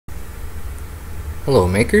Hello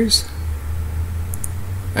makers.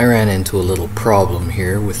 I ran into a little problem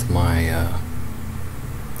here with my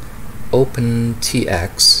open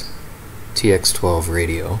TX12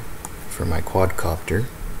 radio for my quadcopter.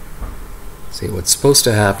 See, what's supposed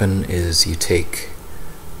to happen is you take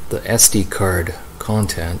the SD card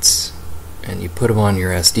contents and you put them on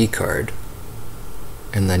your SD card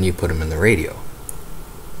and then you put them in the radio.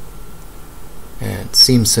 And it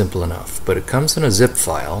seems simple enough, but it comes in a zip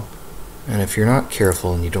file, and if you're not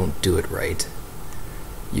careful and you don't do it right,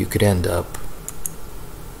 you could end up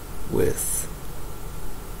with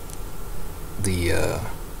the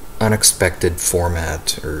unexpected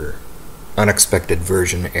format or unexpected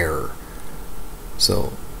version error.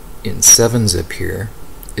 So in 7-zip here,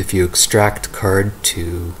 if you extract card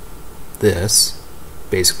to this,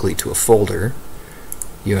 basically to a folder,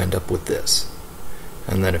 you end up with this.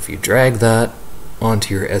 And then if you drag that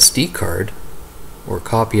onto your SD card, or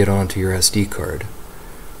copy it onto your SD card,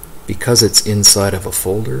 because it's inside of a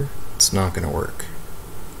folder, it's not going to work.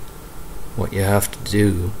 What you have to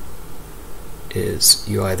do is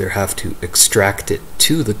you either have to extract it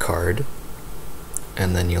to the card,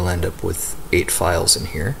 and then you'll end up with 8 files in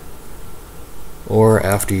here, or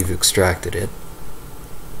after you've extracted it,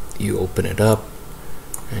 you open it up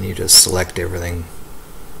and you just select everything.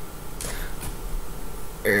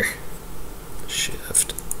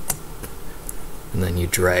 Shift. And then you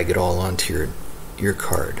drag it all onto your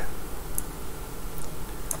card.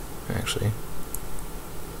 Actually,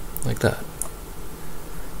 like that.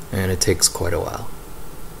 And it takes quite a while.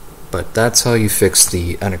 But that's how you fix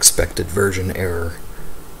the unexpected version error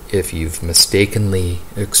if you've mistakenly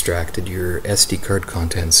extracted your SD card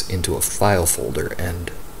contents into a file folder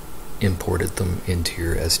and imported them into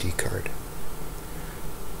your SD card.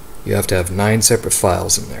 You have to have 9 separate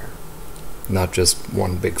files in there, not just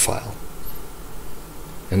one big file.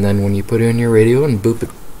 And then when you put it in your radio and boot it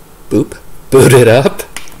up,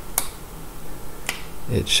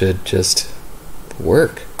 it should just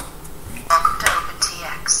work. Welcome to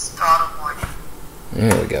OpenTX. Throttle warning.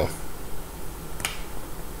 There we go.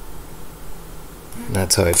 And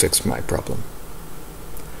that's how I fixed my problem.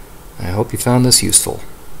 I hope you found this useful.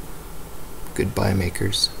 Goodbye,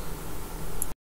 makers.